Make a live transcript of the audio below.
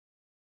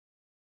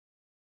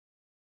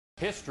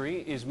History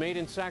is made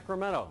in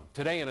Sacramento.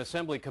 Today, an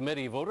Assembly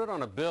committee voted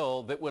on a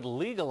bill that would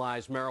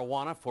legalize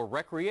marijuana for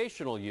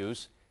recreational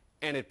use,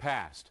 and it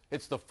passed.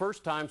 It's the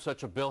first time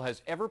such a bill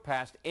has ever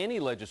passed any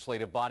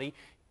legislative body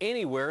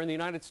anywhere in the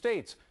United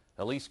States.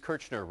 Elise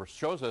Kirchner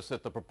shows us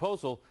that the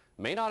proposal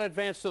may not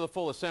advance to the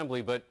full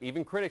Assembly, but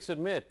even critics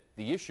admit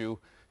the issue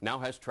now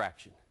has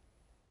traction.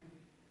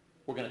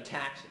 We're going to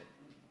tax it,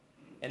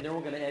 and then we're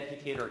going to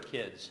educate our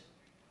kids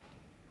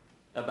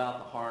about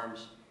the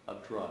harms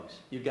of drugs.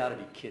 You've got to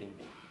be kidding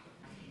me.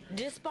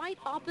 Despite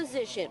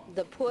opposition,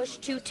 the push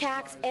to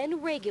tax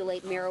and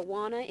regulate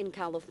marijuana in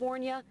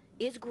California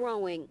is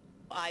growing.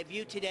 I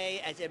view today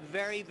as a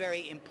very,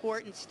 very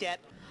important step.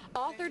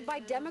 Authored by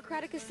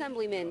Democratic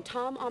Assemblyman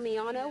Tom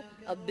Amiano,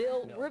 a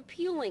bill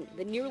repealing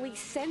the nearly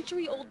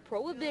century-old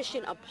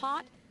prohibition of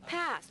pot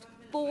passed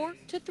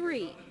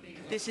 4-3.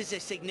 This is a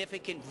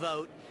significant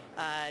vote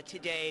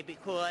today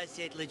because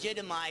it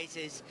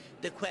legitimizes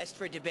the quest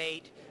for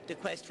debate, the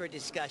quest for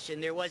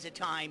discussion. There was a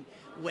time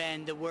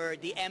when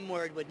the M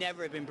word would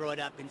never have been brought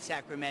up in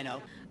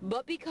Sacramento.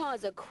 But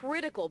because a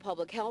critical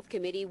public health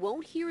committee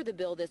won't hear the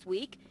bill this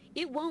week,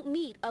 it won't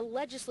meet a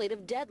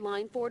legislative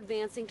deadline for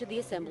advancing to the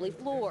Assembly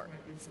floor.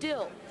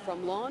 Still,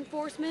 from law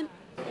enforcement,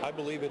 I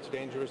believe it's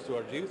dangerous to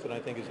our youth, and I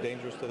think it's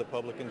dangerous to the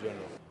public in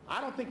general. I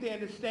don't think they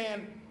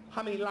understand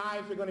how many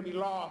lives are going to be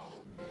lost.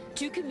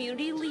 To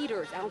community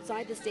leaders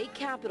outside the state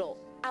capitol,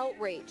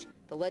 outrage.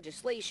 The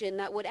legislation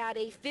that would add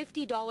a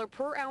 $50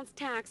 per ounce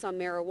tax on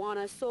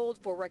marijuana sold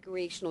for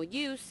recreational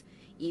use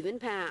even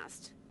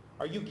passed.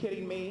 Are you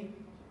kidding me?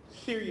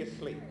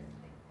 Seriously.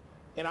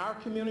 In our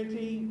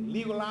community,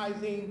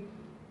 legalizing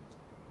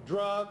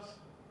drugs,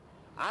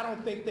 I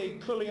don't think they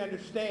clearly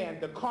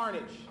understand the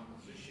carnage.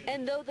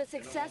 And though the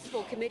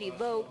successful committee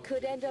vote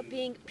could end up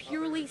being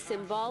purely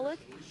symbolic,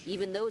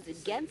 even those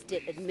against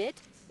it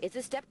admit it's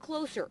a step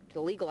closer to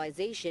the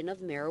legalization of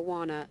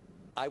marijuana.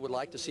 I would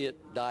like to see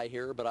it die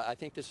here, but I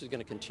think this is going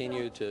to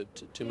continue to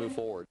move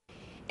forward.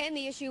 And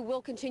the issue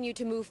will continue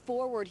to move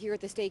forward here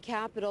at the state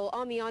capitol.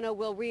 Amiano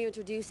will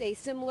reintroduce a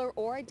similar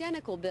or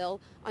identical bill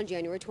on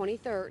January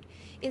 23rd.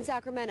 In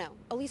Sacramento,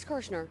 Elise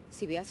Kirchner,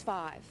 CBS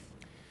 5.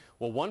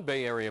 Well, one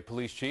Bay Area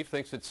police chief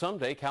thinks that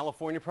someday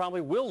California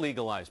probably will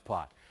legalize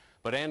pot.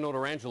 But Ann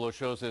Notarangelo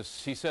shows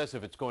us, she says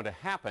if it's going to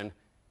happen, it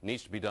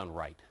needs to be done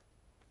right.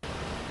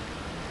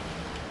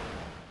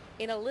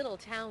 In a little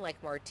town like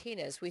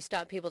Martinez, we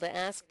stop people to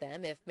ask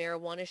them if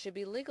marijuana should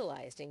be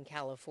legalized in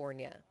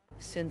California.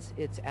 Since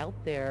it's out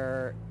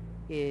there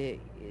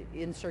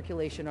in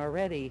circulation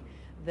already,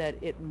 that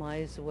it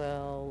might as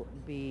well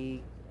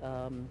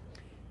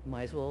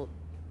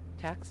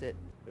tax it.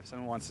 If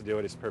someone wants to do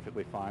it, it's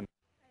perfectly fine.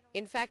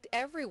 In fact,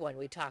 everyone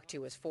we talked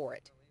to is for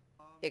it,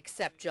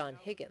 except John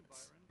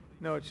Higgins.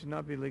 No, it should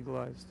not be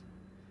legalized.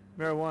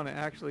 Marijuana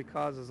actually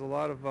causes a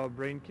lot of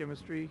brain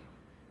chemistry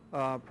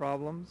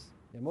problems.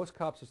 Yeah, most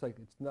cops are like,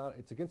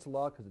 it's against the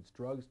law because it's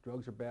drugs.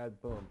 Drugs are bad.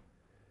 Boom.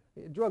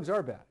 Drugs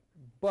are bad,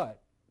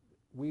 but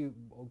we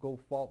go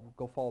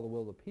follow the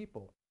will of the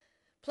people.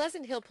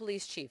 Pleasant Hill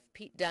Police Chief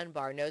Pete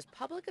Dunbar knows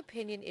public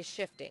opinion is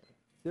shifting.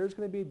 There's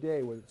going to be a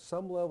day where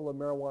some level of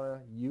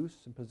marijuana use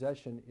and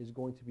possession is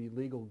going to be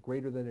legal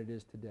greater than it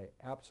is today.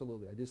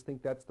 Absolutely. I just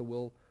think that's the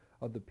will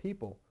of the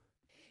people.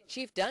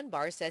 Chief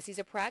Dunbar says he's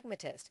a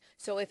pragmatist,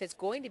 so if it's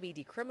going to be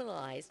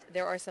decriminalized,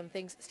 there are some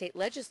things state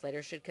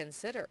legislators should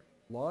consider.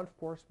 Law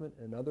enforcement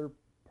and other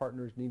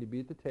partners need to be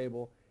at the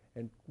table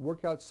and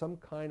work out some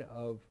kind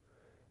of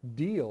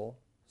deal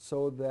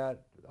so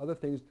that other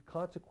things, the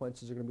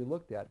consequences are going to be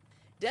looked at.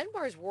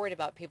 Dunbar's worried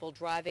about people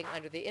driving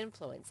under the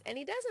influence, and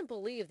he doesn't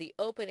believe the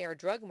open-air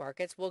drug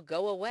markets will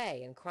go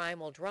away and crime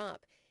will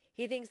drop.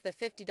 He thinks the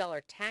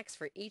 $50 tax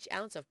for each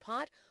ounce of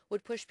pot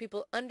would push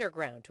people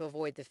underground to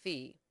avoid the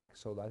fee.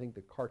 So I think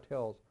the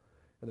cartels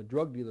and the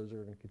drug dealers are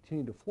going to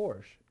continue to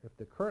flourish if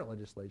the current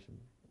legislation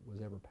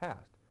was ever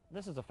passed.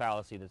 This is a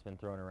fallacy that's been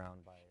thrown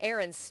around by...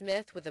 Aaron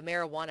Smith with the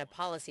Marijuana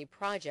Policy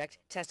Project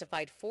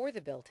testified for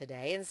the bill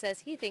today and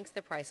says he thinks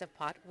the price of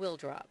pot will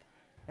drop.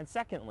 And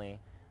secondly,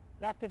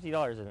 that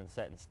 $50 isn't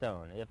set in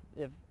stone.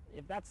 If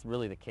that's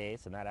really the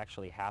case and that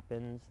actually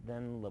happens,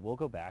 then we'll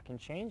go back and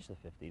change the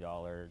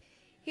 $50.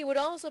 He would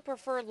also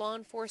prefer law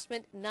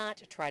enforcement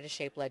not try to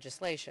shape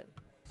legislation.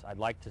 I'd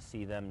like to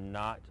see them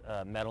not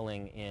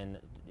meddling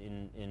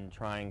in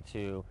trying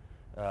to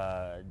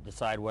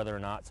decide whether or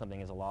not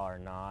something is a law or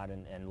not,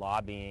 and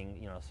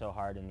lobbying, so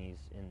hard in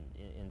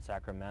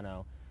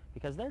Sacramento,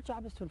 because their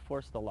job is to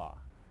enforce the law.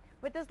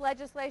 But this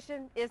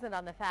legislation isn't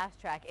on the fast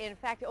track. In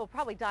fact, it will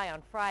probably die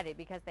on Friday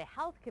because the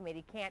Health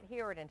Committee can't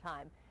hear it in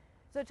time.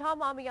 So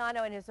Tom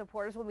Amiano and his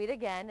supporters will meet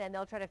again, and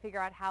they'll try to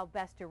figure out how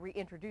best to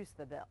reintroduce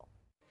the bill.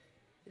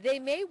 They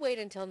may wait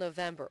until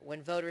November,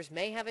 when voters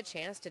may have a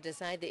chance to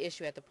decide the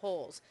issue at the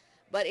polls.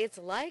 But it's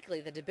likely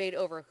the debate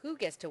over who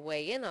gets to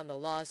weigh in on the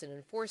laws and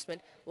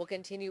enforcement will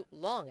continue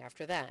long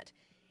after that.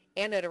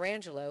 Ann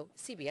Notarangelo,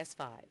 CBS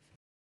 5.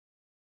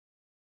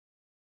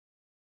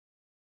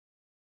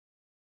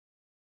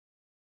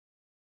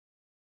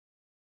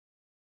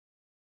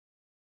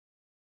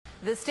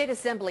 The state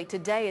assembly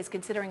today is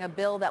considering a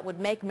bill that would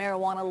make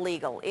marijuana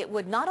legal. It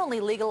would not only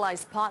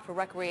legalize pot for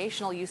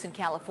recreational use in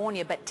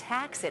California, but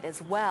tax it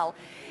as well.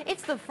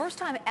 It's the first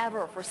time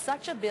ever for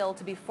such a bill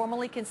to be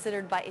formally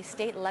considered by a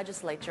state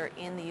legislature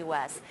in the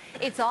U.S.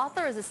 Its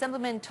author is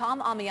Assemblyman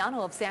Tom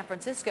Amiano of San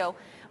Francisco.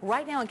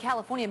 Right now in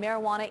California,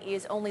 marijuana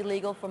is only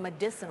legal for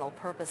medicinal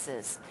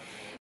purposes.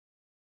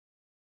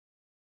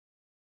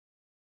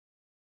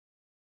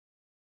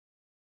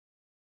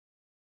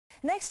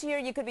 Next year,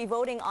 you could be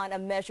voting on a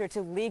measure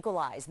to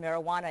legalize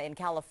marijuana in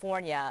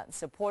California.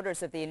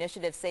 Supporters of the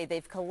initiative say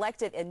they've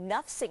collected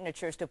enough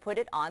signatures to put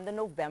it on the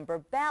November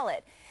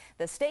ballot.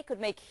 The state could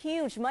make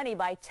huge money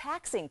by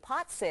taxing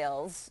pot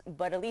sales,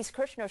 but Elise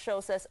Kirshner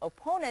shows us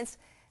opponents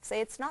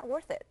say it's not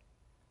worth it.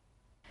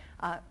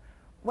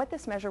 What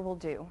this measure will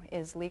do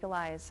is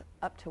legalize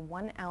up to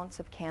 1 ounce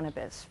of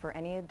cannabis for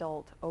any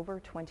adult over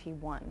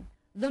 21.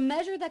 The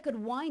measure that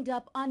could wind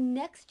up on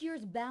next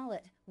year's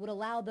ballot would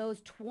allow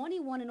those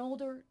 21 and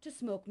older to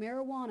smoke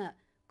marijuana,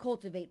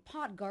 cultivate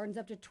pot gardens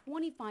up to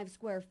 25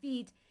 square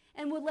feet,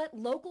 and would let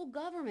local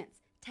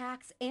governments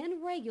tax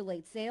and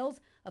regulate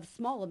sales of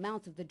small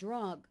amounts of the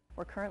drug.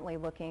 We're currently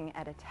looking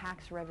at a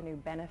tax revenue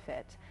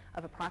benefit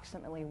of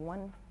approximately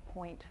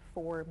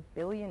 $1.4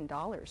 billion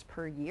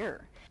per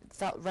year. It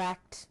felt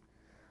wrecked,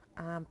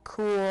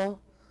 cool.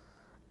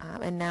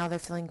 And now they're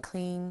feeling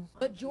clean.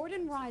 But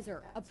Jordan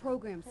Reiser, a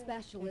program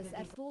specialist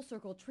at Full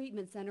Circle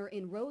Treatment Center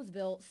in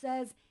Roseville,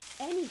 says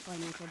any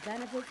financial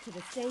benefits to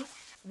the state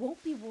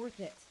won't be worth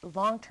it.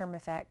 Long-term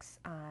effects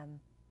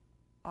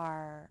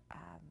are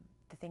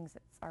the things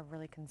that are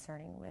really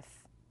concerning, with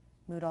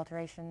mood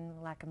alteration,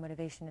 lack of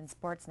motivation in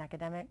sports and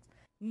academics.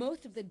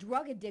 Most of the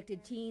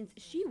drug-addicted teens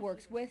she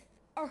works with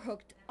are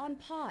hooked on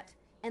pot.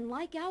 And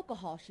like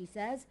alcohol, she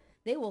says,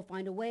 they will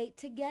find a way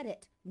to get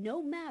it,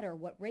 no matter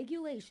what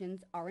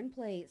regulations are in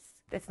place.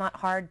 It's not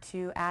hard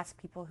to ask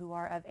people who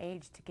are of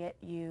age to get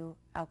you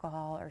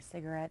alcohol or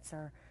cigarettes,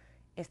 or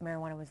if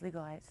marijuana was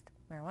legalized,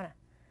 marijuana.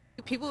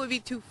 People would be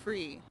too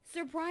free.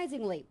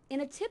 Surprisingly,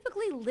 in a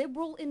typically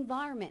liberal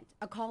environment,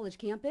 a college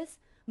campus,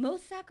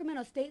 most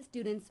Sacramento State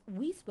students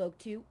we spoke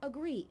to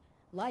agree.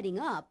 Lighting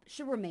up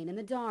should remain in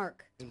the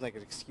dark. Seems like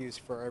an excuse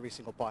for every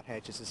single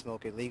pothead just to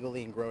smoke it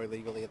legally and grow it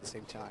legally at the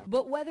same time.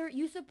 But whether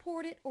you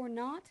support it or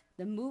not,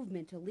 the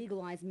movement to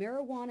legalize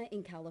marijuana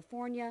in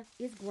California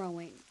is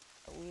growing.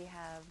 We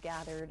have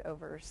gathered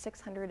over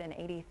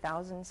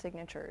 680,000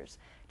 signatures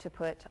to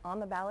put on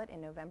the ballot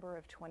in November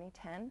of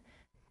 2010.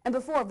 And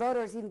before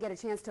voters even get a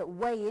chance to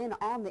weigh in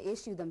on the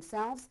issue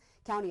themselves,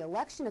 county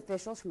election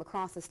officials from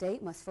across the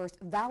state must first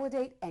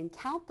validate and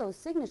count those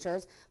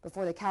signatures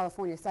before the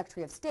California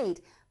Secretary of State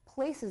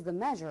places the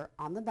measure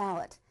on the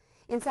ballot.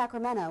 In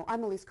Sacramento,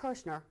 I'm Elise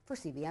Kirshner for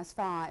CBS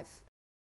 5.